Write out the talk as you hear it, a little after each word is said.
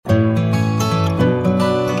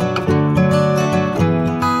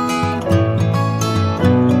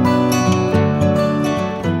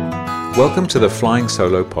Welcome to the Flying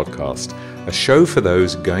Solo podcast, a show for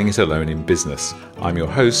those going it alone in business. I'm your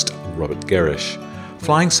host, Robert Gerrish.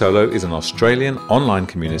 Flying Solo is an Australian online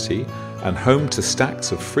community and home to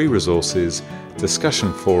stacks of free resources,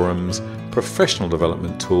 discussion forums, professional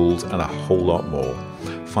development tools, and a whole lot more.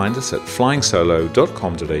 Find us at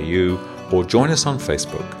flyingsolo.com.au or join us on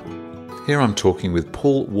Facebook. Here I'm talking with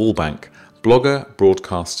Paul Wallbank, blogger,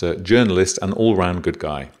 broadcaster, journalist, and all-round good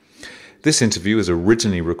guy. This interview is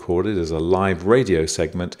originally recorded as a live radio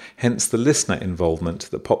segment, hence the listener involvement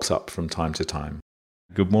that pops up from time to time.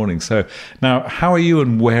 Good morning. So, now, how are you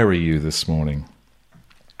and where are you this morning?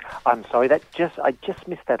 I'm sorry, I just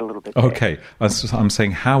missed that a little bit. Okay, I'm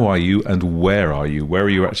saying how are you and where are you? Where are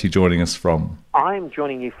you actually joining us from? I'm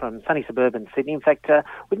joining you from sunny suburban Sydney. In fact,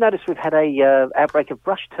 we've noticed we've had a outbreak of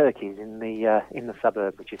brush turkeys in the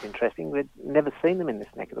suburb, which is interesting. We've never seen them in this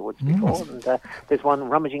neck of the woods before, and there's one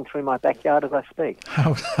rummaging through my backyard as I speak.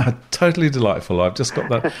 How totally delightful! I've just got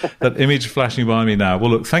that image flashing by me now.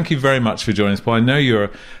 Well, look, thank you very much for joining us, Paul. I know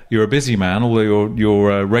you're a busy man, although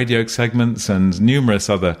your radio segments and numerous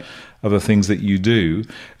other things that you do.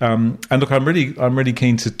 And look, I'm really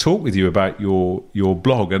keen to talk with you about your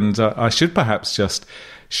blog, and I should perhaps just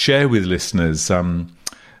share with listeners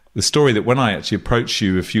the story that when I actually approached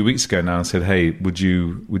you a few weeks ago now and said, hey, would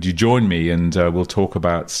you join me and we'll talk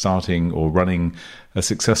about starting or running a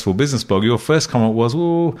successful business blog, your first comment was,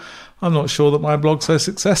 well, I'm not sure that my blog's so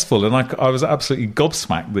successful. And I was absolutely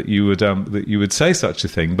gobsmacked that you would say such a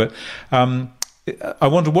thing. But I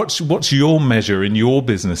wonder, what's your measure in your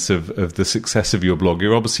business of the success of your blog?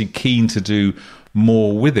 You're obviously keen to do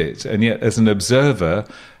more with it, and yet as an observer,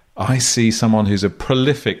 I see someone who's a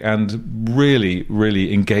prolific and really,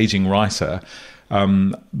 really engaging writer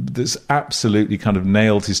that's absolutely kind of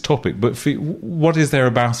nailed his topic. But what is there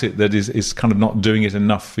about it that is kind of not doing it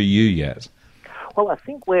enough for you yet? Well, I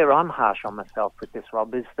think where I'm harsh on myself with this,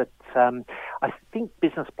 Rob, is that I think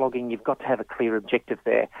business blogging, you've got to have a clear objective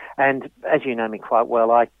there. And as you know me quite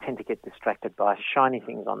well, I tend to get distracted by shiny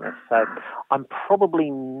things on this. So I'm probably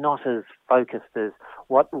not as focused as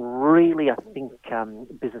what really I think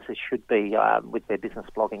businesses should be with their business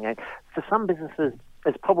blogging. And for some businesses,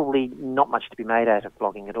 there's probably not much to be made out of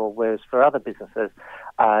blogging at all, whereas for other businesses,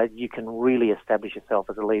 you can really establish yourself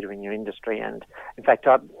as a leader in your industry. And in fact,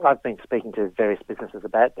 I've been speaking to various businesses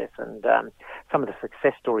about this, and some of the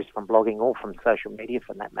success stories from blogging, or from social media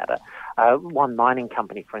for that matter. One mining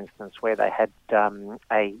company, for instance, where they had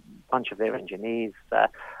a bunch of their engineers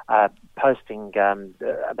posting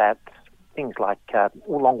about things like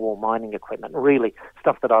longwall mining equipment, really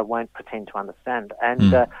stuff that I won't pretend to understand.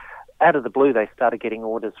 And out of the blue, they started getting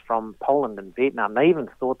orders from Poland and Vietnam. They even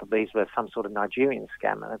thought that these were some sort of Nigerian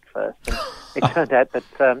scam at first. And it turned out that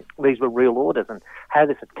these were real orders. And how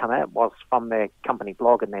this had come out was from their company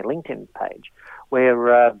blog and their LinkedIn page,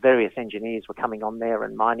 where various engineers were coming on there,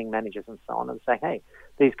 and mining managers and so on, and saying, hey,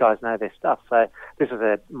 these guys know their stuff. So this is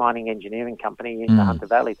a mining engineering company in the Hunter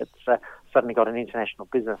Valley that's suddenly got an international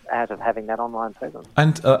business out of having that online presence.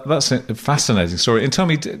 And that's a fascinating story. And tell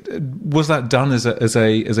me, was that done as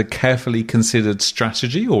a carefully considered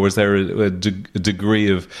strategy, or is there a degree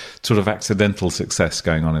of sort of accidental success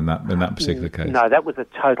going on in that particular case? No, that was a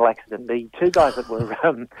total accident. The two guys that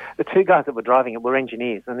were driving it were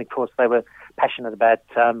engineers, and of course they were passionate about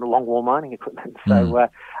longwall mining equipment. So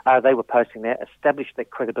they were posting there, established their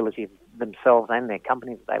credibility of themselves and their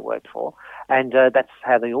companies that they worked for, and that's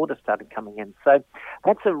how the orders started coming in. So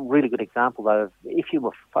that's a really good example, though, of if you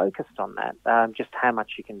were focused on that, just how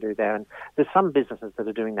much you can do there. And there's some businesses that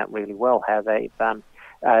are doing that really well, how they've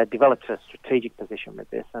developed a strategic position with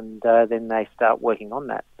this, and then they start working on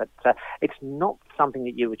that. But it's not something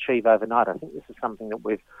that you achieve overnight. I think this is something that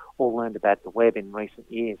we've all learned about the web in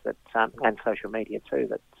recent years, that and social media too,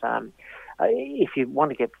 that if you want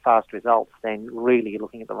to get fast results, then really you're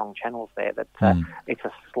looking at the wrong channels there. That it's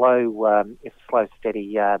a slow,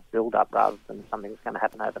 steady build-up rather than something that's going to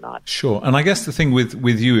happen overnight. Sure. And I guess the thing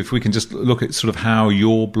with you, if we can just look at sort of how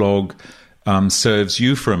your blog serves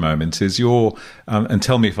you for a moment, is your and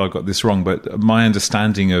tell me if I've got this wrong, but my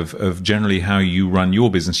understanding of generally how you run your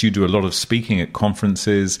business, you do a lot of speaking at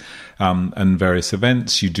conferences and various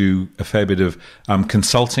events. You do a fair bit of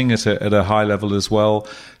consulting at a high level as well.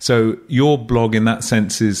 So your blog, in that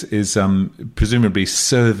sense, is presumably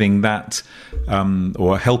serving that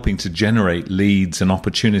or helping to generate leads and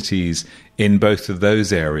opportunities in both of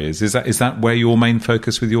those areas. Is that where your main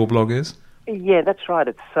focus with your blog is? Yeah, that's right.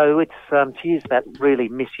 It's to use that really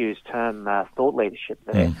misused term, thought leadership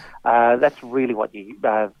there. That's really what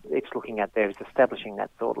it's looking at there, is establishing that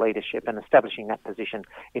thought leadership and establishing that position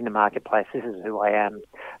in the marketplace. This is who I am.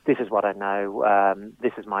 This is what I know.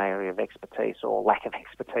 This is my area of expertise or lack of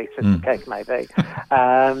expertise, as the case may be.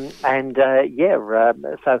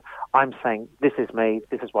 So I'm saying this is me.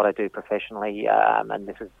 This is what I do professionally, and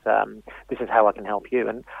this is how I can help you.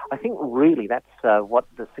 And I think really that's what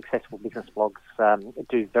the successful business blogs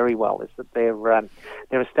do very well, is that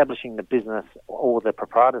they're establishing the business or the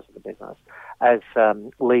proprietors of the business as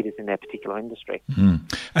leaders in their particular industry.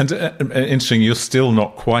 And interesting, you're still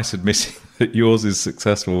not quite admitting that yours is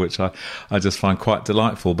successful, which I just find quite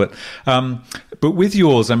delightful. But with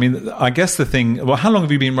yours, I mean, I guess the thing. Well, how long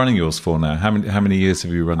have you been running yours for now? How many years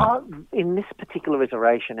have you run it? In this particular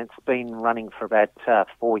iteration, it's been running for about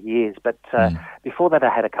 4 years. But before that, I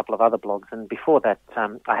had a couple of other blogs, and before that,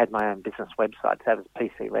 I had my own business website. That was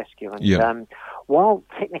PC Rescue, and while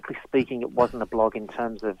technically speaking, it wasn't a blog in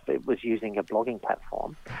terms of it was using a blogging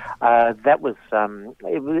platform. That was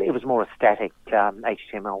it was more a static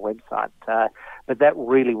HTML website. But that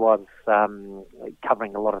really was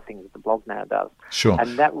covering a lot of things that the blog now does. Sure.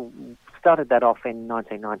 And that started that off in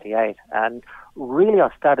 1998. And really I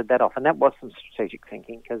started that off, and that was some strategic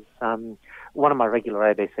thinking, because one of my regular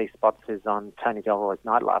ABC spots is on Tony Delroy's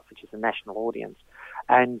Nightlife, which is a national audience.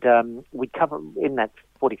 And we'd cover, in that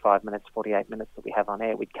 45 minutes, 48 minutes that we have on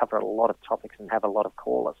air, we'd cover a lot of topics and have a lot of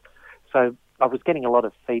callers. So I was getting a lot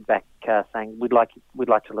of feedback saying we'd like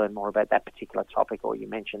to learn more about that particular topic, or you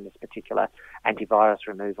mentioned this particular antivirus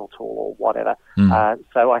removal tool or whatever.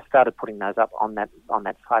 So I started putting those up on that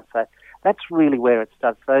site. So that's really where it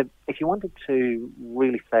starts. So if you wanted to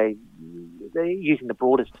really say, using the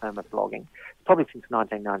broadest term of blogging, it's probably since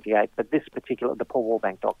 1998. But this particular, the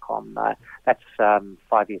paulwallbank.com, that's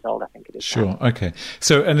 5 years old, I think it is. Sure. Okay.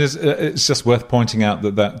 So, and it's just worth pointing out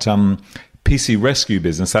that PC Rescue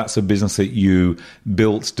business, that's a business that you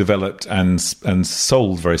built, developed, and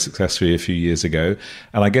sold very successfully a few years ago.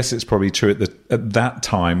 And I guess it's probably true at that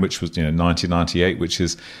time, which was 1998, which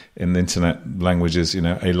is in the internet languages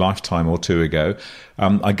a lifetime or two ago.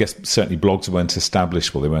 I guess certainly blogs weren't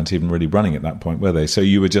established. Well, they weren't even really running at that point, were they? So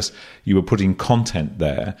you were putting content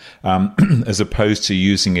there, as opposed to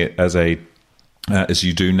using it as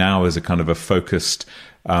you do now, as a kind of a focused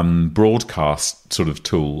broadcast sort of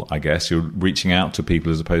tool. I guess you're reaching out to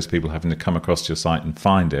people as opposed to people having to come across your site and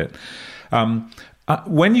find it.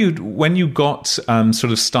 When you got sort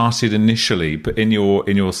of started initially, but in your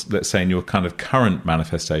let's say in your kind of current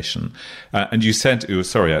manifestation, and you said,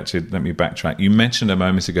 sorry, actually, let me backtrack. You mentioned a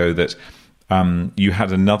moment ago that you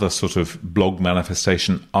had another sort of blog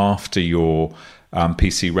manifestation after your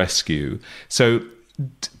PC Rescue. So,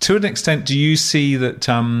 to an extent, do you see that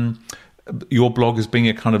your blog as being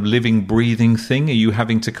a kind of living, breathing thing? Are you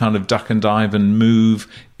having to kind of duck and dive and move?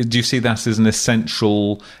 Do you see that as an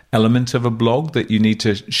essential element of a blog that you need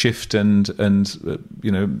to shift and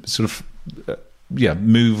sort of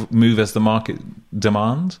move as the market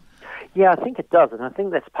demands? Yeah, I think it does, and I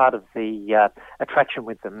think that's part of the attraction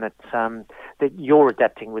with them, that you're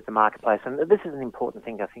adapting with the marketplace. And this is an important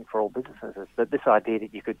thing, I think, for all businesses, is that this idea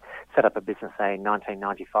that you could set up a business, say, in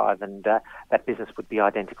 1995, and that business would be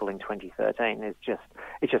identical in 2013 it's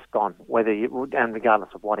just gone, and regardless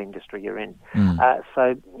of what industry you're in.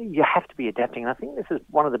 So you have to be adapting, and I think this is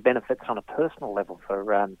one of the benefits on a personal level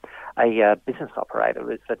for a business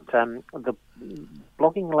operator, is that the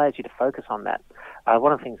blogging allows you to focus on that.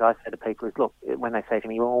 One of the things I say to people is, look, when they say to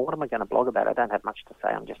me, well, what am I going to blog about? I don't have much to say.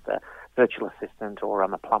 I'm just a virtual assistant, or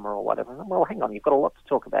I'm a plumber, or whatever. Well, hang on, you've got a lot to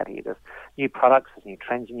talk about here. There's new products, there's new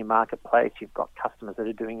trends in your marketplace, you've got customers that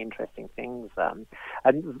are doing interesting things.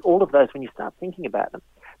 And all of those, when you start thinking about them,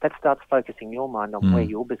 that starts focusing your mind on where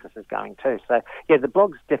your business is going too. So, yeah, the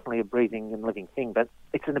blog's definitely a breathing and living thing, but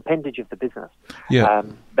it's an appendage of the business. Yeah.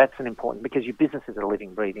 That's an important, because your business is a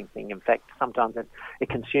living, breathing thing. In fact, sometimes it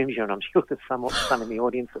consumes you, and I'm sure there's some in the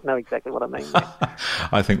audience that know exactly what I mean.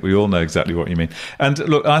 I think we all know exactly what you mean. And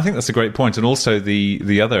look, I think that's a great point. And also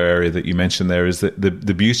the other area that you mentioned there is that the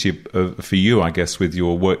beauty for you, I guess, with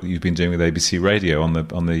your work that you've been doing with ABC Radio on the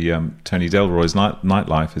Tony Delroy's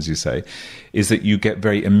Nightlife, as you say, is that you get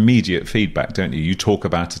very immediate feedback, don't you? You talk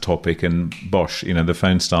about a topic and bosh, the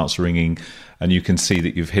phone starts ringing, and you can see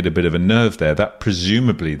that you've hit a bit of a nerve there. That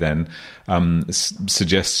presumably then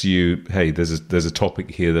suggests to you, hey, there's a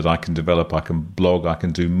topic here that I can develop, I can blog, I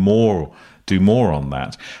can do more on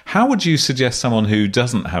that. How would you suggest someone who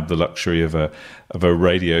doesn't have the luxury of a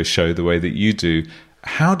radio show the way that you do,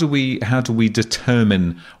 how do we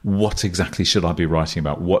determine what exactly should I be writing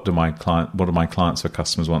about? What do my clients or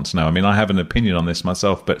customers want to know? I mean, I have an opinion on this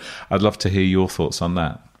myself, but I'd love to hear your thoughts on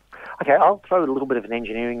that. Okay, I'll throw a little bit of an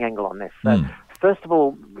engineering angle on this. So, first of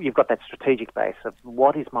all, you've got that strategic base of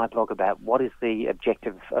what is my blog about? What is the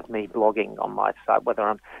objective of me blogging on my site? Whether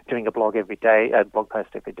I'm doing a blog every day, a blog post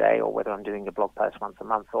every day, or whether I'm doing a blog post once a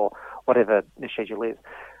month, or whatever the schedule is.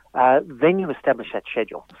 Then you establish that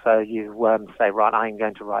schedule. So you say, right, I'm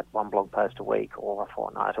going to write one blog post a week or a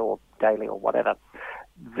fortnight or daily or whatever.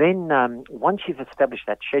 Then once you've established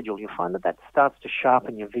that schedule, you'll find that starts to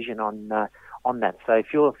sharpen your vision on that. So if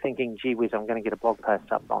you're thinking, gee whiz, I'm going to get a blog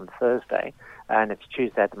post up on Thursday and it's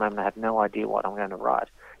Tuesday at the moment, I have no idea what I'm going to write,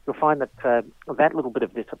 you'll find that that little bit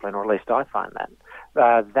of discipline, or at least I find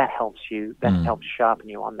that helps you, helps sharpen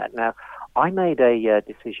you on that. Now, I made a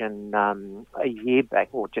decision a year back,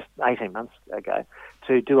 or just 18 months ago,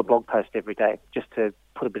 to do a blog post every day, just to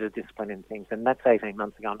put a bit of discipline in things. And that's 18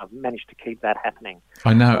 months ago, and I've managed to keep that happening.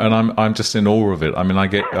 I know, and I'm just in awe of it. I mean, I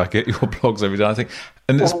get your blogs every day, I think,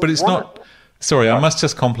 but it's not. Sorry, I must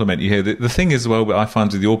just compliment you here. The thing is, well, I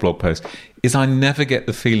find with your blog post is I never get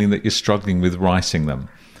the feeling that you're struggling with writing them.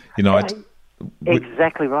 You know,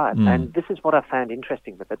 exactly right. And this is what I found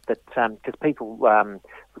interesting with it, that because people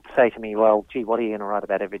would say to me, well, gee, what are you going to write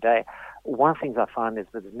about every day? One of the things I find is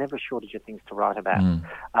that there's never a shortage of things to write about.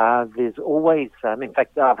 There's always, in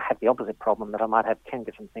fact, I've had the opposite problem, that I might have 10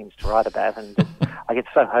 different things to write about, and I get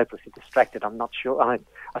so hopelessly distracted, I'm not sure. I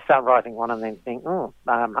start writing one and then think,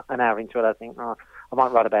 an hour into it, I think, I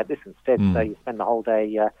might write about this instead. So you spend the whole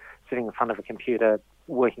day sitting in front of a computer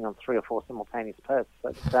working on 3 or 4 simultaneous posts.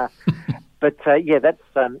 But yeah, that's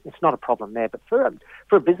it's not a problem there. But for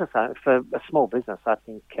a business owner, for a small business, I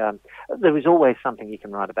think there is always something you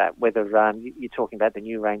can write about. Whether you're talking about the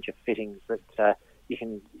new range of fittings that you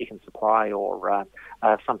can supply, or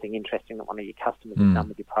something interesting that one of your customers has done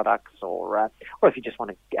with your products, or if you just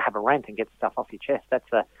want to have a rant and get stuff off your chest,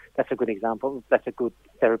 that's a good example. That's a good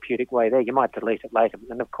therapeutic way there. You might delete it later,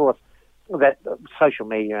 and of course, that social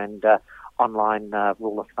media and online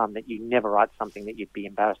rule of thumb that you never write something that you'd be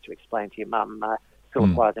embarrassed to explain to your mum still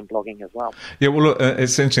applies in blogging as well. Yeah, well, look,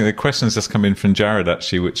 it's interesting. The question's just come in from Jared,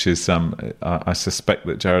 actually, which is, I suspect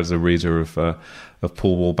that Jared's a reader of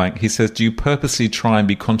Paul Wallbank. He says, do you purposely try and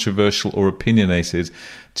be controversial or opinionated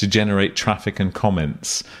to generate traffic and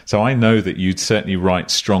comments? So I know that you'd certainly write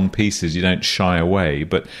strong pieces. You don't shy away,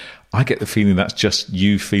 but I get the feeling that's just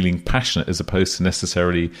you feeling passionate as opposed to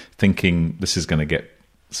necessarily thinking this is going to get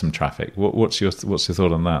some traffic. What's your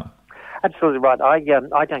thought on that? Absolutely right.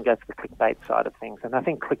 I don't go for the clickbait side of things, and I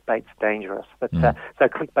think clickbait's dangerous. But so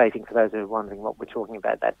clickbaiting, for those who are wondering what we're talking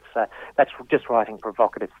about, that's just writing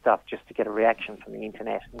provocative stuff just to get a reaction from the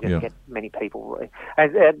internet and just get many people.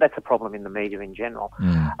 And that's a problem in the media in general,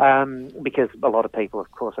 because a lot of people,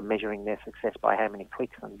 of course, are measuring their success by how many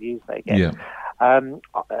clicks and views they get. Yeah.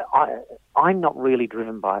 I'm not really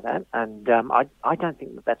driven by that, and I don't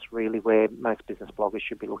think that that's really where most business bloggers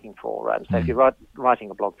should be looking for. So if you're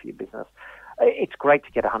writing a blog for your business, it's great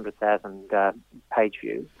to get 100,000 page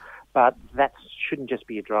views, but that shouldn't just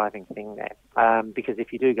be a driving thing there. Because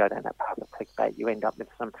if you do go down that path of clickbait, you end up with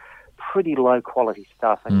some pretty low quality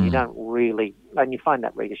stuff, and you find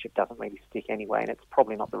that readership doesn't really stick anyway, and it's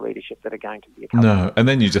probably not the readership that are going to be a customer. No, and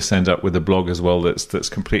then you just end up with a blog as well that's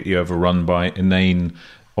completely overrun by inane,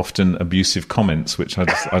 often abusive comments, which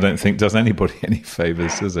I don't think does anybody any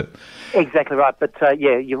favours, does it? Exactly right. But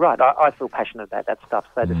yeah, you're right. I feel passionate about that stuff.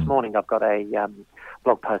 So this morning I've got a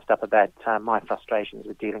blog post up about my frustrations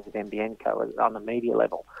with dealing with NBN Co on the media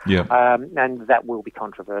level. Yeah. And that will be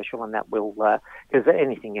controversial, and that will, because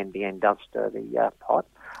anything NBN does stir the pot.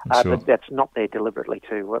 Sure. But that's not there deliberately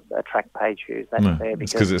to attract page views. That's there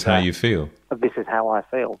because it's how you feel. This is how I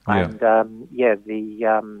feel. Yeah.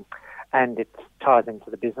 And and it ties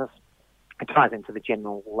into the business. It ties into the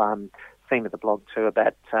general theme of the blog too,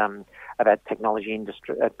 about technology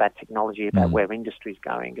industry, about where industry's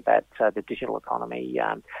going, about the digital economy,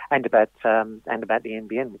 and about the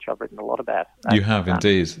NBN, which I've written a lot about. You have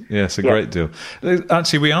indeed. Yes, a great deal.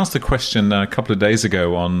 Actually, we asked the question a couple of days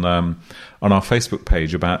ago on our Facebook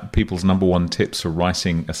page about people's number one tips for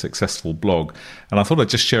writing a successful blog, and I thought I'd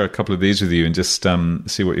just share a couple of these with you and just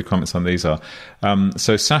see what your comments on these are.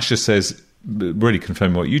 So Sasha says, really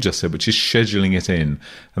confirming what you just said, which is scheduling it in,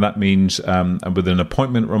 and that means with an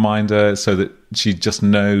appointment reminder, so that she just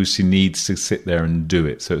knows she needs to sit there and do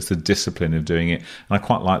it. So it's the discipline of doing it. And I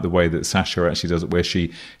quite like the way that Sasha actually does it, where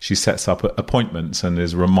she sets up appointments and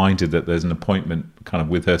is reminded that there's an appointment kind of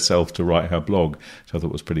with herself to write her blog, which I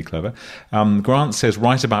thought was pretty clever. Grant says,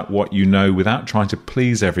 write about what you know without trying to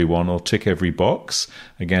please everyone or tick every box.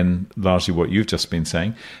 Again, largely what you've just been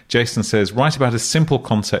saying. Jason says, write about a simple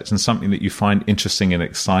concept and something that you find interesting and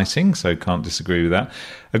exciting. So can't disagree with that.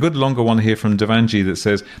 A good longer one here from Devanji that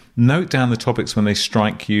says, note down the topics when they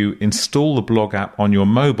strike you, install the blog app on your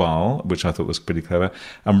mobile, which I thought was pretty clever,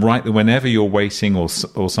 and write them whenever you're waiting or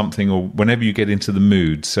something, or whenever you get into the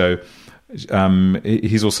mood. So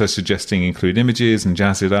he's also suggesting include images and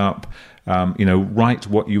jazz it up. Write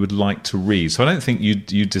what you would like to read. So I don't think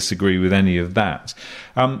you disagree with any of that.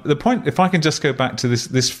 The point, if I can just go back to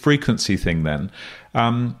this frequency thing then,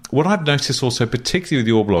 what I've noticed also, particularly with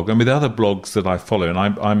your blog and with other blogs that I follow, and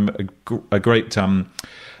I'm a great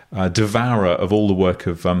devourer of all the work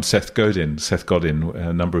of Seth Godin.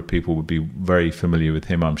 A number of people would be very familiar with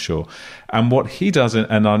him, I'm sure. And what he does,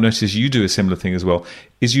 and I notice you do a similar thing as well,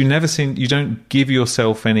 is you don't give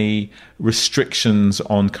yourself any restrictions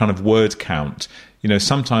on kind of word count.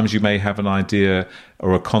 Sometimes you may have an idea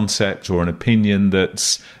or a concept or an opinion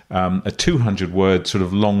that's a 200-word sort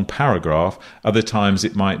of long paragraph. Other times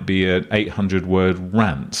it might be an 800-word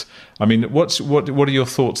rant. I mean, what are your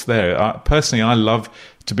thoughts there? Personally, I love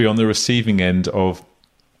to be on the receiving end of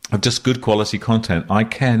just good quality content. I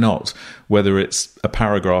care not whether it's a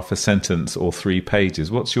paragraph, a sentence, or 3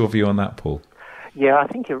 pages. What's your view on that, Paul? Yeah, I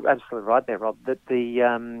think you're absolutely right there, Rob, that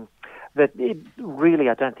that it really,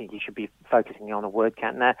 I don't think you should be focusing on a word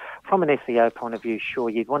count. Now, from an SEO point of view, sure,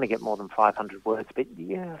 you'd want to get more than 500 words, but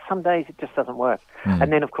some days it just doesn't work.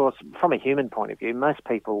 And then, of course, from a human point of view, most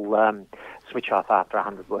people switch off after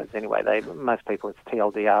 100 words anyway. Most people, it's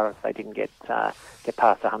TLDR if they didn't get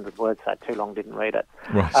past 100 words, so too long didn't read it.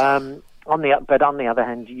 Right. On the other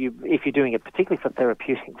hand, if you're doing it particularly for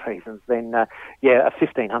therapeutic reasons, then a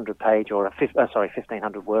 1,500 page or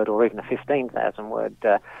 1,500 word or even a 15,000 word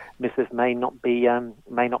missive may not be a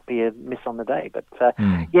miss on the day. But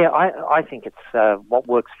I think it's what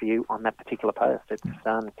works for you on that particular post. It's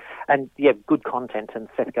good content, and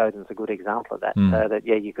Seth Godin's a good example of that.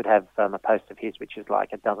 You could have a post of his which is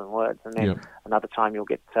like a dozen words, and then another time you'll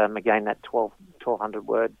get again that 1,200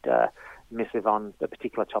 word missive on a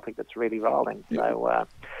particular topic that's really rolling. So,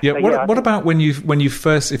 what about when you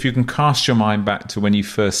first, if you can cast your mind back to when you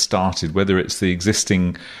first started, whether it's the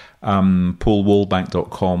existing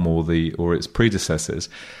paulwallbank.com or its predecessors,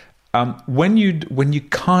 when you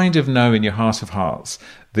kind of know in your heart of hearts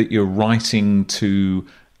that you're writing to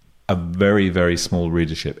a very, very small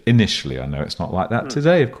readership. Initially, I know it's not like that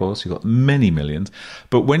today, of course. You've got many millions.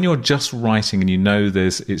 But when you're just writing and you know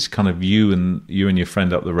it's kind of you and your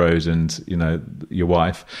friend up the road and, your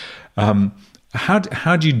wife, how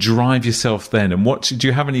do you drive yourself then? And do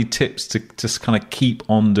you have any tips to just kind of keep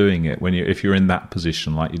on doing it if you're in that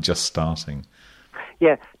position, like you're just starting?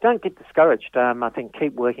 Yeah, don't get discouraged. I think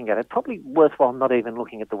keep working at it. Probably worthwhile not even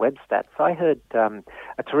looking at the web stats. I heard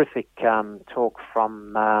a terrific talk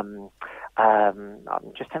from, I'm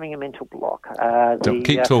just having a mental block.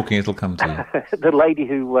 Keep talking, it'll come to you. The lady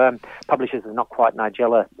who publishes the Not Quite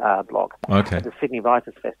Nigella blog at the Sydney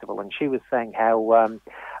Writers' Festival, and she was saying how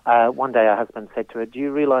one day her husband said to her, do you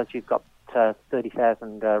realise you've got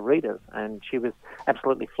 30,000 readers? And she was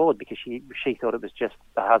absolutely floored because she thought it was just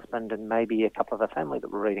the husband and maybe a couple of her family that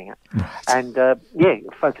were reading it. Right. And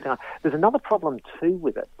focusing on. There's another problem too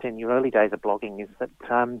with it in your early days of blogging is that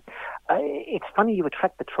it's funny, you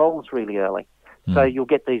attract the trolls really early. So you'll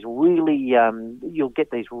get these really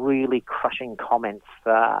crushing comments,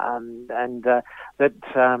 that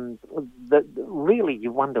really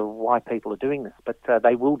you wonder why people are doing this, but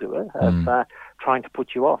they will do it, trying to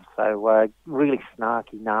put you off. So really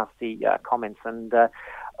snarky, nasty comments, and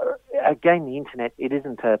again, the internet, it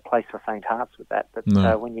isn't a place for faint hearts with that. But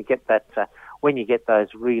when you get those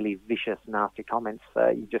really vicious, nasty comments,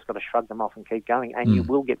 you just got to shrug them off and keep going, and you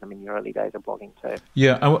will get them in your early days of blogging too.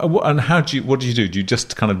 Yeah, and what do you do? Do you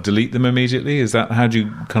just kind of delete them immediately? Is that how do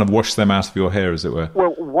you kind of wash them out of your hair, as it were?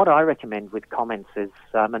 Well, what I recommend with comments is,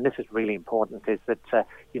 and this is really important, is that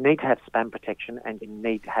you need to have spam protection and you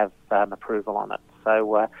need to have approval on it.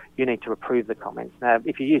 So you need to approve the comments. Now,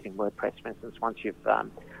 if you're using WordPress, for instance, once you've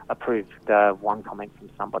approved one comment from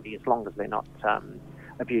somebody, as long as they're not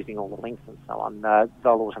abusing all the links and so on,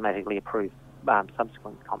 they'll automatically approve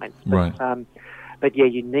subsequent comments. Right. But yeah,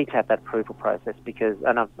 you need to have that approval process because,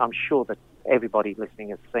 and I'm sure that everybody listening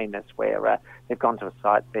has seen this, where they've gone to a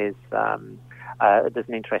site, there's there's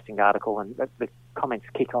an interesting article, and the comments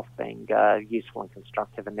kick off being useful and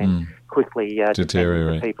constructive, and then quickly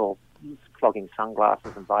deteriorate. People flogging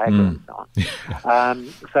sunglasses and Viagra and so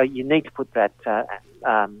on. So you need to put that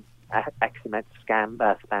Axiom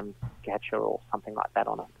spam catcher or something like that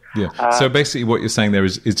on it. Yeah. So basically, what you're saying there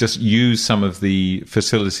is just use some of the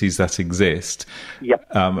facilities that exist.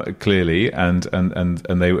 Yep. Clearly, and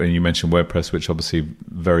you mentioned WordPress, which obviously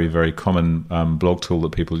very, very common blog tool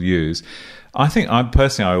that people use. I think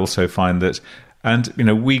I also find that. And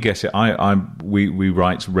we get it. We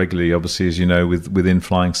write regularly, obviously, as you know, within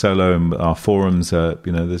Flying Solo and our forums. There's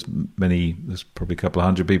probably a couple of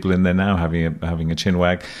hundred people in there now having a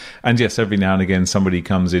chinwag. And yes, every now and again somebody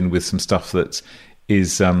comes in with some stuff that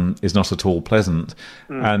is not at all pleasant.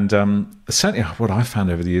 And certainly, what I've found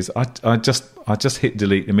over the years, I just hit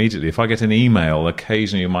delete immediately. If I get an email,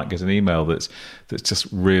 occasionally you might get an email that's just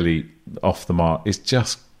really off the mark. It's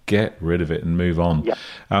just get rid of it and move on. Yep.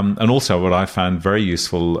 And also what I found very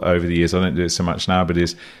useful over the years, I don't do it so much now, but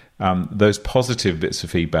is those positive bits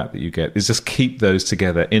of feedback that you get is just keep those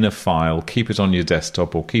together in a file, keep it on your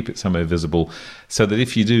desktop or keep it somewhere visible so that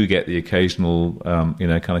if you do get the occasional, kind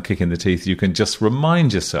of kick in the teeth, you can just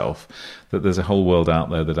remind yourself that there's a whole world out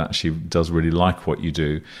there that actually does really like what you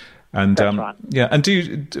do. And that's right. Yeah, and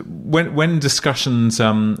when discussions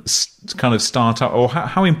kind of start up, or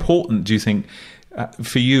how important do you think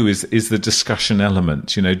for you is the discussion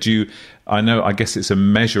element? I guess it's a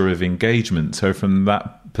measure of engagement. So from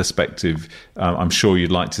that perspective, I'm sure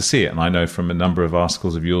you'd like to see it. And I know from a number of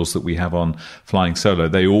articles of yours that we have on Flying Solo,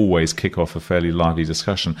 they always kick off a fairly lively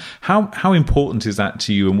discussion. How important is that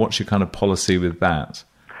to you, and what's your kind of policy with that?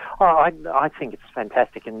 Oh, I think it's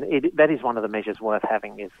fantastic, and that is one of the measures worth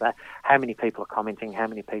having, is how many people are commenting, how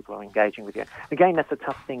many people are engaging with you. Again, that's a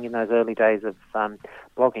tough thing in those early days of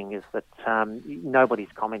blogging, is that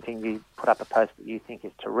nobody's commenting. You put up a post that you think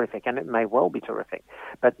is terrific, and it may well be terrific,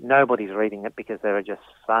 but nobody's reading it because there are just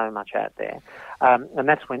so much out there. And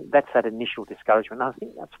that's that initial discouragement. And I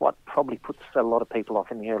think that's what probably puts a lot of people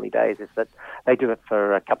off in the early days, is that they do it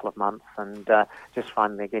for a couple of months and just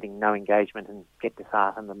find they're getting no engagement and get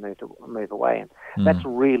disheartened and move away. And that's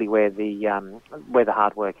really where the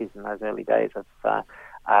hard work is in those early days of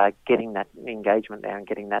getting that engagement there and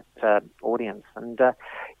getting that audience. And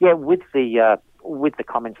with the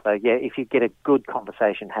comments, though, if you get a good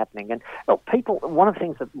conversation happening, and people, one of the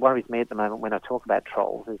things that worries me at the moment when I talk about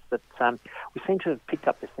trolls is that we seem to have picked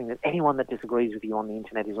up this thing that anyone that disagrees with you on the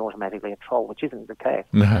internet is automatically a troll, which isn't the case.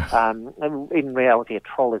 No. In reality, a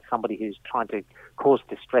troll is somebody who's trying to cause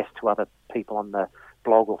distress to other people on the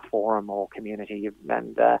blog or forum or community,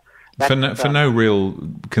 and for no real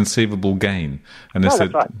conceivable gain. And that's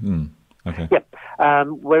right. Okay. Yep.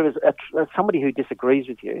 Whereas somebody who disagrees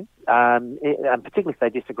with you, and particularly if they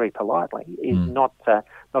disagree politely, is not at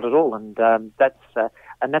all. And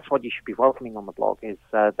that's what you should be welcoming on the blog, is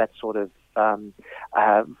that sort of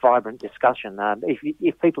vibrant discussion.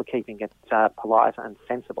 If people are keeping it polite and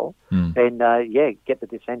sensible, then get the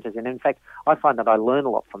dissenters in. In fact, I find that I learn a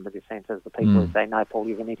lot from the dissenters, the people who say, "No, Paul,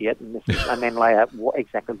 you're an idiot," and then lay out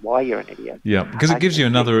exactly why you're an idiot. Yeah, because it gives you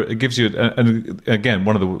and again,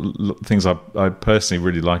 one of the things I personally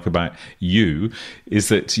really like about you is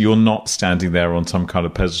that you're not standing there on some kind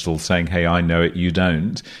of pedestal saying, "Hey, I know it, you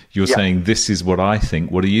don't." You're saying, "This is what I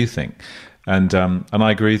think. What do you think?" And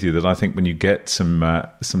I agree with you that I think when you get some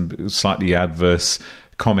slightly adverse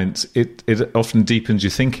comments, it often deepens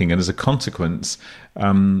your thinking, and as a consequence,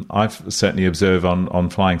 I've certainly observed on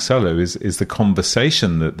Flying Solo is the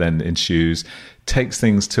conversation that then ensues takes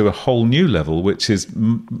things to a whole new level, which is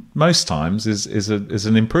most times is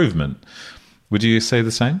an improvement. Would you say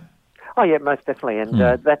the same? Oh yeah, most definitely, and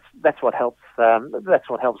that's what helps. That's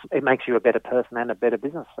what helps. It makes you a better person and a better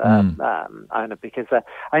business owner, because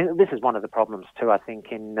this is one of the problems too, I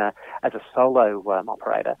think, in as a solo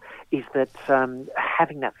operator, is that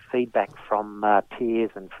having that feedback from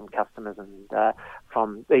peers and from customers and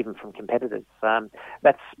from competitors,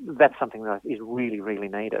 that's something that is really, really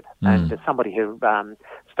needed. And as somebody who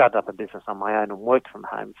started up a business on my own and worked from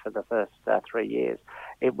home for the first 3 years,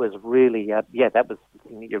 it was really that was the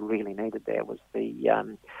thing that you really needed. There was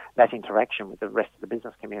that interaction with the rest of the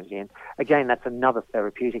business community. And again, that's another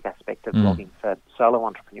therapeutic aspect of blogging for solo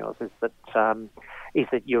entrepreneurs, is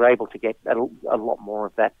that you're able to get a lot more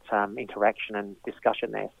of that interaction and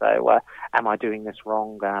discussion there. So am I doing this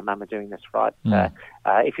wrong? Am I doing this right?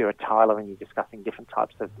 If you're a tiler and you're discussing different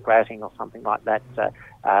types of grouting or something like that,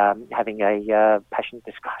 having a passionate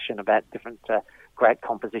discussion about different grout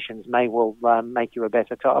compositions may well make you a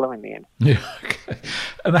better tiler in the end. Yeah, okay.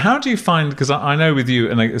 And how do you find? Because I know with you,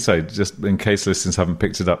 and I say just in case listeners haven't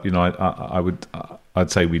picked it up, I'd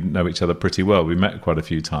say we know each other pretty well. We met quite a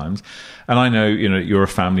few times, and I know you're a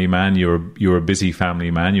family man. You're a busy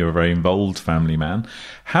family man. You're a very involved family man.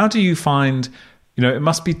 How do you find? It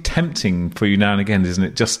must be tempting for you now and again, isn't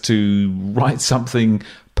it, just to write something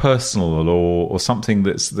personal or something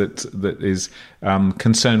that is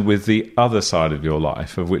concerned with the other side of your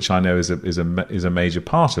life, of which I know is a major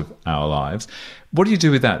part of our lives. What do you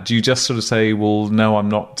do with that? Do you just sort of say, well, no, I'm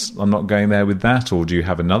not going there with that, or do you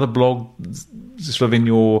have another blog sort of in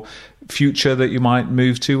your future that you might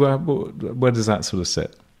move to? Where does that sort of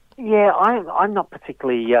sit? Yeah, I'm not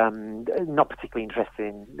particularly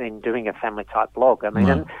interested in doing a family type blog. I mean,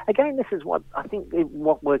 and again, this is what I think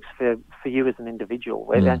what works for you as an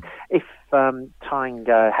individual. If tying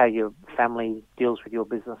how your family deals with your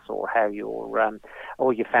business, or how your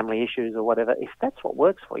family issues or whatever, if that's what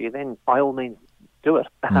works for you, then by all means do it.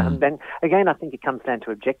 Then again, I think it comes down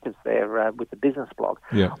to objectives there with the business blog.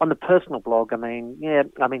 Yeah. On the personal blog, I mean,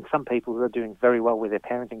 some people are doing very well with their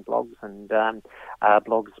parenting blogs and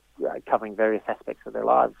blogs covering various aspects of their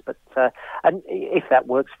lives. But and if that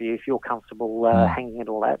works for you, if you're comfortable hanging it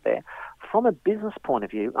all out there, from a business point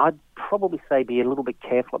of view, I'd probably say be a little bit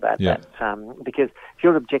careful about that, because if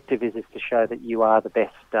your objective is to show that you are the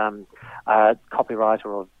best copywriter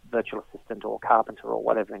or virtual assistant or carpenter or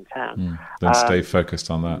whatever in town, then stay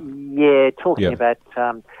focused on that. Yeah, talking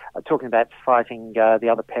about fighting the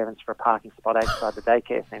other parents for a parking spot outside the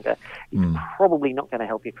daycare centre is probably not going to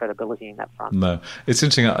help your credibility in that front. No, it's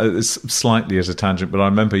interesting. It's slightly as a tangent, but I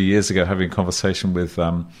remember years ago having a conversation with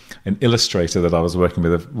an illustrator that I was working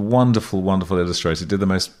with, a wonderful, wonderful illustrator, did the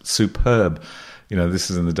most superb.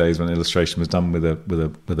 This is in the days when illustration was done with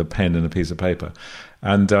a pen and a piece of paper,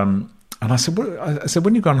 and I said,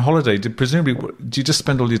 when you go on holiday, do you just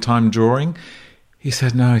spend all your time drawing? He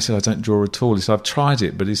said, no. He said, I don't draw at all. He said, I've tried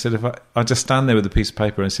it, but he said, if I just stand there with a piece of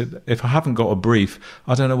paper, and he said, if I haven't got a brief,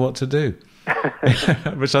 I don't know what to do.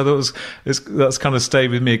 Which I thought that's kind of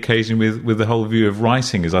stayed with me occasionally with the whole view of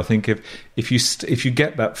writing. Is I think if you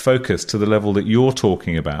get that focus to the level that you're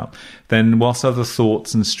talking about, then whilst other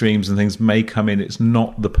thoughts and streams and things may come in, it's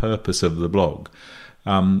not the purpose of the blog.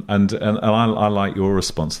 And I like your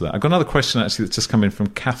response to that. I've got another question actually that's just come in from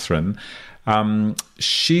Catherine.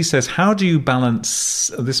 She says, how do you balance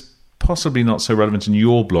this? Possibly not so relevant in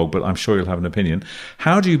your blog, but I'm sure you'll have an opinion.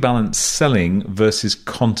 How do you balance selling versus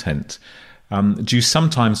content? Do you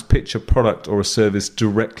sometimes pitch a product or a service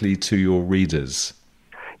directly to your readers?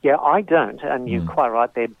 Yeah, I don't, and you're quite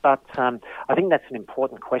right there. But I think that's an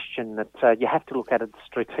important question that you have to look at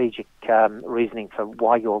strategic reasoning for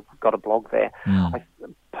why you've got a blog there.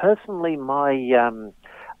 Personally, my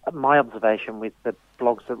observation with the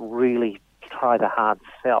blogs that really try the hard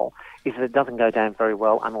sell is that it doesn't go down very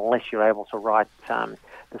well unless you're able to write the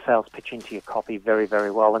sales pitch into your copy very, very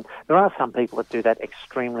well. And there are some people that do that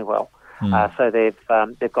extremely well. So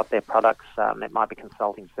they've got their products. It might be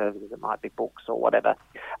consulting services, it might be books or whatever,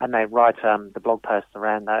 and they write the blog posts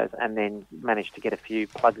around those, and then manage to get a few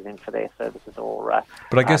plugs in for their services or.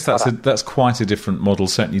 But I guess that's quite a different model,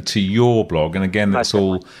 certainly to your blog. And again, that's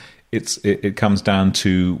all. It comes down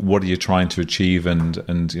to what are you trying to achieve and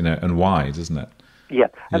why, doesn't it? Yeah,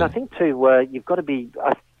 and I think too you've got to be.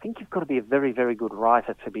 I think you've got to be a very, very good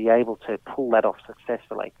writer to be able to pull that off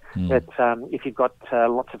successfully. That if you've got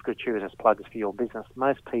lots of gratuitous plugs for your business,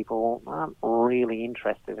 most people aren't really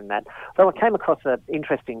interested in that. So I came across an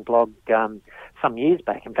interesting blog some years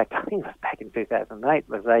back. In fact, I think it was back in 2008. It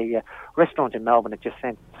was a restaurant in Melbourne that just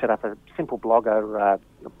set up a simple blog,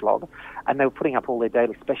 and they were putting up all their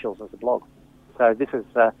daily specials as a blog. So this is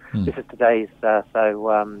today's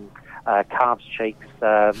calves cheeks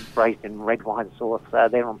braised in red wine sauce.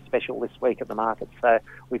 They're on special this week at the market, so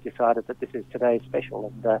we've decided that this is today's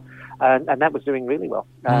special, and that was doing really well.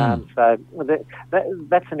 So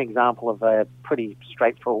that's an example of a pretty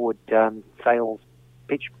straightforward sales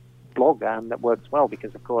pitch blog that works well,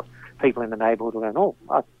 because of course people in the neighbourhood will go,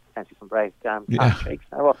 I fancy some braised calf cheeks.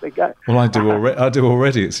 So off they go. Well, I do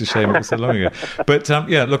already. It's a shame it was so long ago. But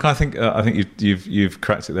look, I think you've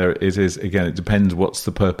cracked it there. It is, again, it depends what's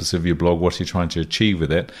the purpose of your blog, what you're trying to achieve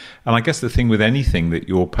with it. And I guess the thing with anything that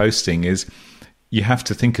you're posting is you have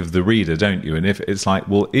to think of the reader, don't you? And if it's like,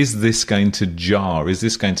 well, is this going to jar? Is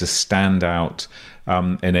this going to stand out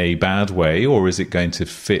in a bad way, or is it going to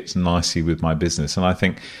fit nicely with my business? And I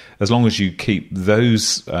think as long as you keep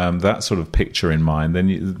those that sort of picture in mind,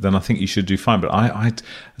 then I think you should do fine. But I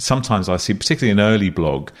sometimes I see, particularly an early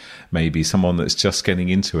blog, maybe someone that's just getting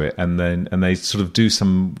into it, and they sort of do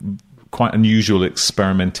some quite unusual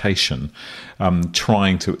experimentation,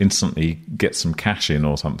 trying to instantly get some cash in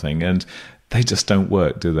or something, and they just don't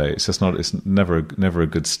work, do they? It's just not. It's never a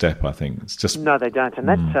good step. I think it's just no, they don't, and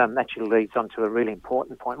that actually leads on to a really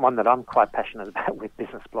important point, one that I'm quite passionate about with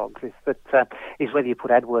business blogs, is that is whether you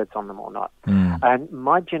put AdWords on them or not. And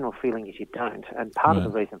my general feeling is you don't, and part of the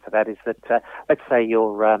reason for that is that let's say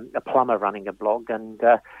you're a plumber running a blog, and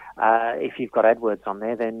if you've got AdWords on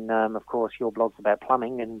there, then of course your blog's about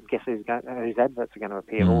plumbing, and guess whose adverts are going to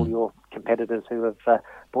appear? All your competitors who have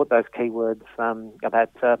bought those keywords about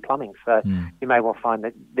plumbing. So you may well find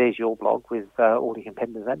that there's your blog with all your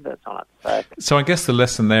competitors' adverts on it. So I guess the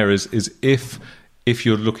lesson there is if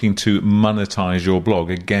you're looking to monetize your blog,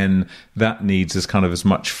 again, that needs as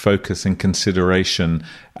much focus and consideration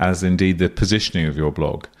as indeed the positioning of your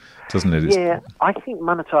blog, doesn't it? Yeah, I think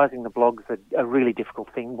monetizing the blog's a really difficult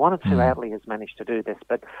thing. One or two outlets managed to do this,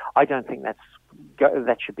 but I don't think that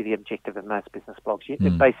should be the objective of most business blogs,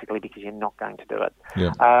 basically because you're not going to do it.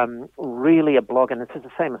 Yeah. Really a blog, and it's the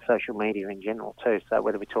same as social media in general too, so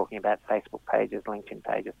whether we're talking about Facebook pages, LinkedIn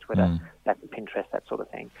pages, Twitter, Pinterest, that sort of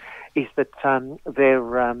thing, is that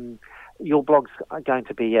your blog's going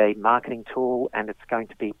to be a marketing tool, and it's going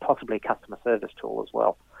to be possibly a customer service tool as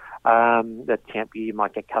well. That you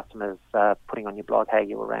might get customers putting on your blog, hey,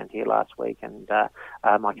 you were around here last week and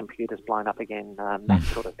my computer's blown up again, that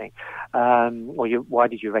sort of thing. Or why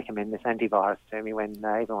did you recommend this antivirus to me when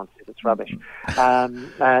everyone says it's rubbish?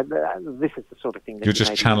 This is the sort of thing that you're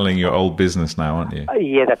just channeling your old business now, aren't you?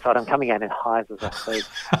 Yeah, that's right. I'm coming out in hives as I speak.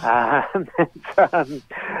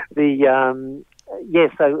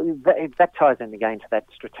 So that ties in again to that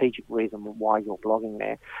strategic reason why you're blogging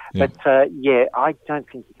there. Yeah. But, I don't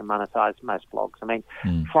think you can monetize most blogs. I mean,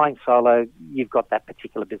 flying solo, you've got that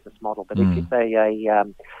particular business model. But if you say a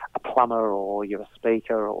plumber or you're a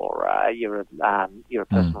speaker or you're a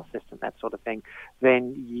personal assistant, that sort of thing,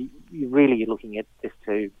 then you're looking at this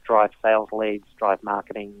to drive sales leads, drive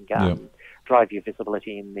marketing, drive your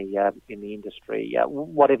visibility in the industry,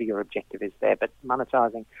 whatever your objective is there. But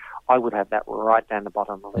monetizing, I would have that right down the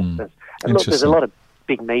bottom of the list. There's a lot of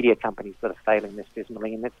big media companies that are failing this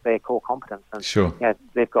dismally, and that's their core competence. And, sure.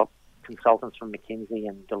 They've got consultants from McKinsey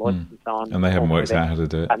and Deloitte and so on. And they haven't worked out how to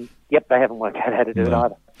do it. They haven't worked out how to do it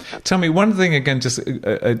either. Tell me one thing again, just sort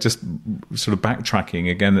of backtracking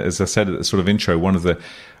again, as I said at the sort of intro, one of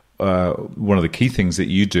the key things that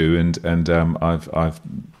you do, and I've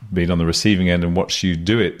been on the receiving end and watched you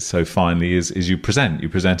do it so finely, is you present. You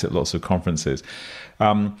present at lots of conferences.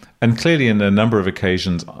 And clearly in a number of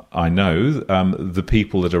occasions, I know the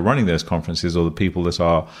people that are running those conferences or the people that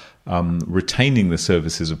are retaining the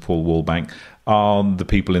services of Paul Wallbank are the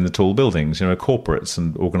people in the tall buildings, corporates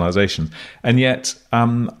and organisations. And yet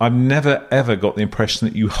I've never, ever got the impression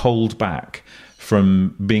that you hold back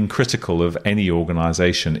from being critical of any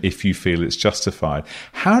organisation if you feel it's justified.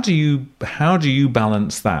 How do you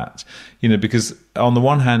balance that? Because on the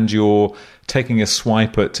one hand, you're taking a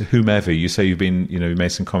swipe at whomever. You say you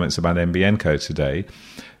made some comments about MBNCO today.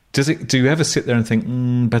 Do you ever sit there and think,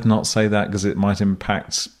 better not say that because it might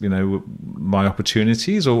impact, my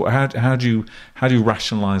opportunities? Or how do you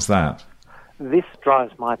rationalise that? This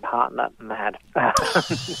drives my partner mad.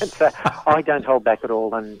 I don't hold back at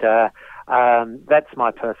all, and that's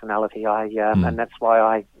my personality. And that's why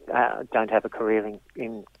I don't have a career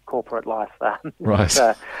in corporate life. Right.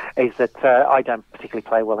 Is that I don't particularly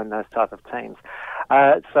play well in those type of teams.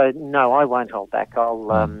 So no, I won't hold back. I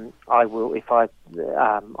will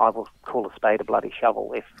call a spade a bloody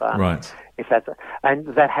shovel if that's and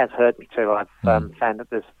that has hurt me too. I've found that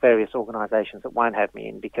there's various organisations that won't have me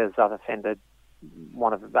in because I've offended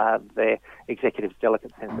one of their executives'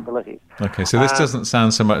 delicate sensibilities. Okay, so this doesn't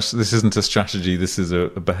sound so much. This isn't a strategy. This is a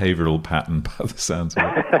behavioural pattern, by the sounds of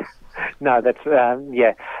it. No, that's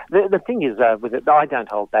The thing is with it, I don't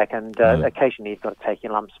hold back, and occasionally you've got to take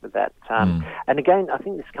your lumps with that. And again, I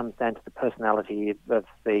think this comes down to the personality of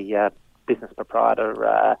the business proprietor,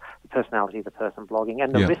 the personality of the person blogging,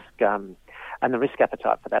 and the risk. And the risk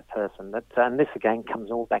appetite for that person. And this again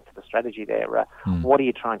comes all back to the strategy there. What are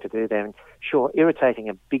you trying to do there? And sure, irritating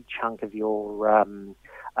a big chunk of your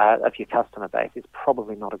customer base is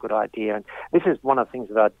probably not a good idea. And this is one of the things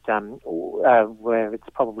that I'd, where it's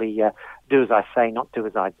probably do as I say, not do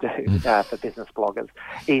as I do for business bloggers,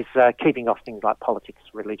 is keeping off things like politics,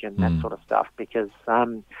 religion, that sort of stuff, because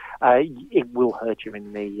it will hurt you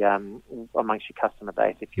in the amongst your customer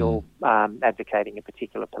base if you're advocating a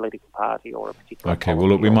particular political party or a particular. Okay, well,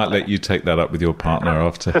 look, we might let you take that up with your partner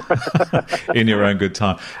after in your own good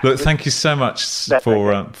time. Look, thank you so much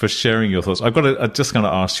for sharing your thoughts. I'm just going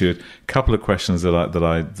to ask you a couple of questions that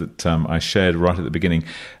I shared right at the beginning.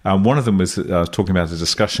 One of them was talking about a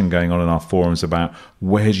discussion going on in our forums about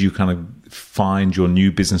where do you kind of find your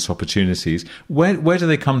new business opportunities. Where do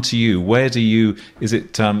they come to you? Where do you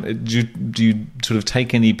do you sort of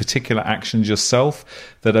take any particular actions yourself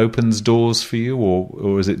that opens doors for you,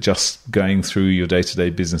 or is it just going through your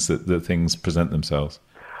day-to-day business that things present themselves?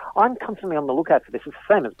 I'm constantly on the lookout for this. It's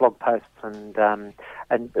the same as blog posts and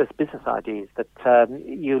as business ideas, that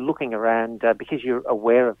you're looking around because you're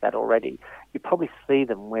aware of that already. You probably see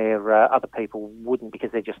them where other people wouldn't,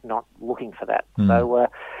 because they're just not looking for that.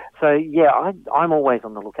 So yeah, I'm always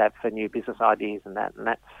on the lookout for new business ideas and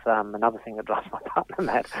that's another thing that drives my partner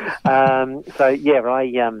mad.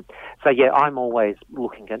 I'm always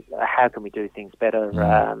looking at how can we do things better.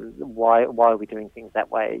 Why are we doing things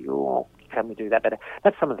that way? Or can we do that better?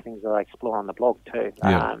 That's some of the things that I explore on the blog too.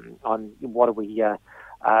 On what are we.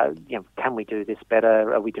 Can we do this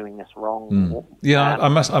better? Are we doing this wrong? I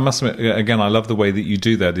must admit, again, I love the way that you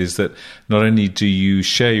do that, is that not only do you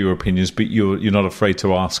share your opinions, but you're not afraid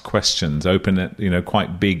to ask questions,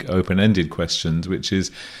 quite big, open-ended questions, which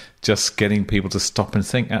is just getting people to stop and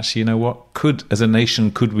think, actually, you know what, as a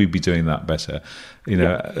nation, could we be doing that better?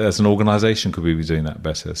 As an organisation, could we be doing that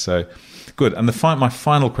better? So, good. And my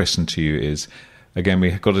final question to you is, again,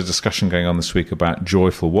 we got a discussion going on this week about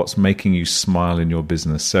joyful. What's making you smile in your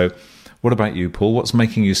business? So what about you, Paul? What's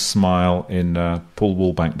making you smile in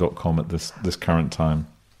paulwallbank.com at this current time?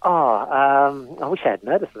 I wish I had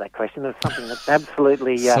noticed that question. There's something that's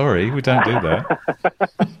absolutely... Sorry, we don't do that.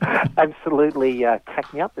 Absolutely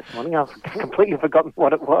cracked me up this morning. I've completely forgotten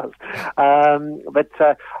what it was.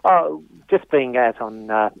 Just being out on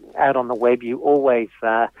the web, you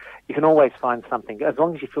can always find something. As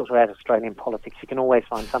long as you filter out Australian politics, you can always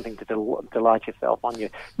find something to delight yourself on your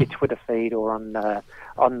Twitter feed or on the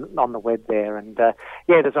web there. And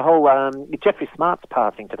there's a whole Jeffrey Smart's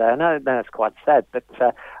passing today. I know that's quite sad, but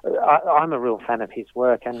I'm a real fan of his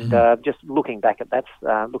work, and just looking back at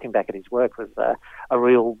his work was a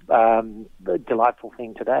real delightful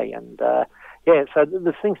thing today. And so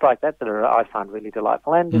there's things like that I find really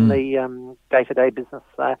delightful. And in the day-to-day business,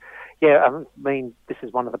 this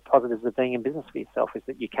is one of the positives of being in business for yourself, is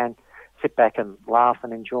that you can sit back and laugh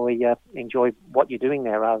and enjoy what you're doing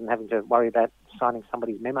there, rather than having to worry about signing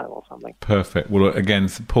somebody's memo or something. Perfect. Well, again,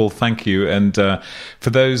 Paul, thank you. And for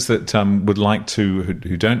those that would like to,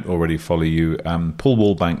 who don't already follow you,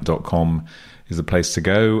 paulwallbank.com is the place to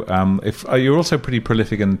go. You're also pretty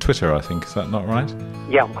prolific on Twitter, I think. Is that not right?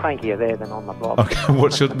 Yeah, I'm crankier there than on the blog. Okay,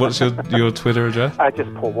 what's your Twitter address?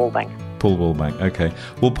 Just Paul Wallbank. Paul Wallbank. Okay.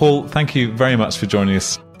 Well, Paul, thank you very much for joining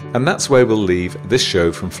us. And that's where we'll leave this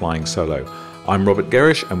show from Flying Solo. I'm Robert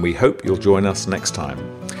Gerrish, and we hope you'll join us next time.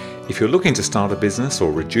 If you're looking to start a business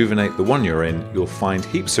or rejuvenate the one you're in, you'll find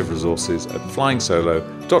heaps of resources at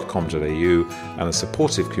flyingsolo.com.au and a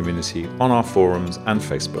supportive community on our forums and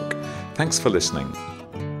Facebook. Thanks for listening.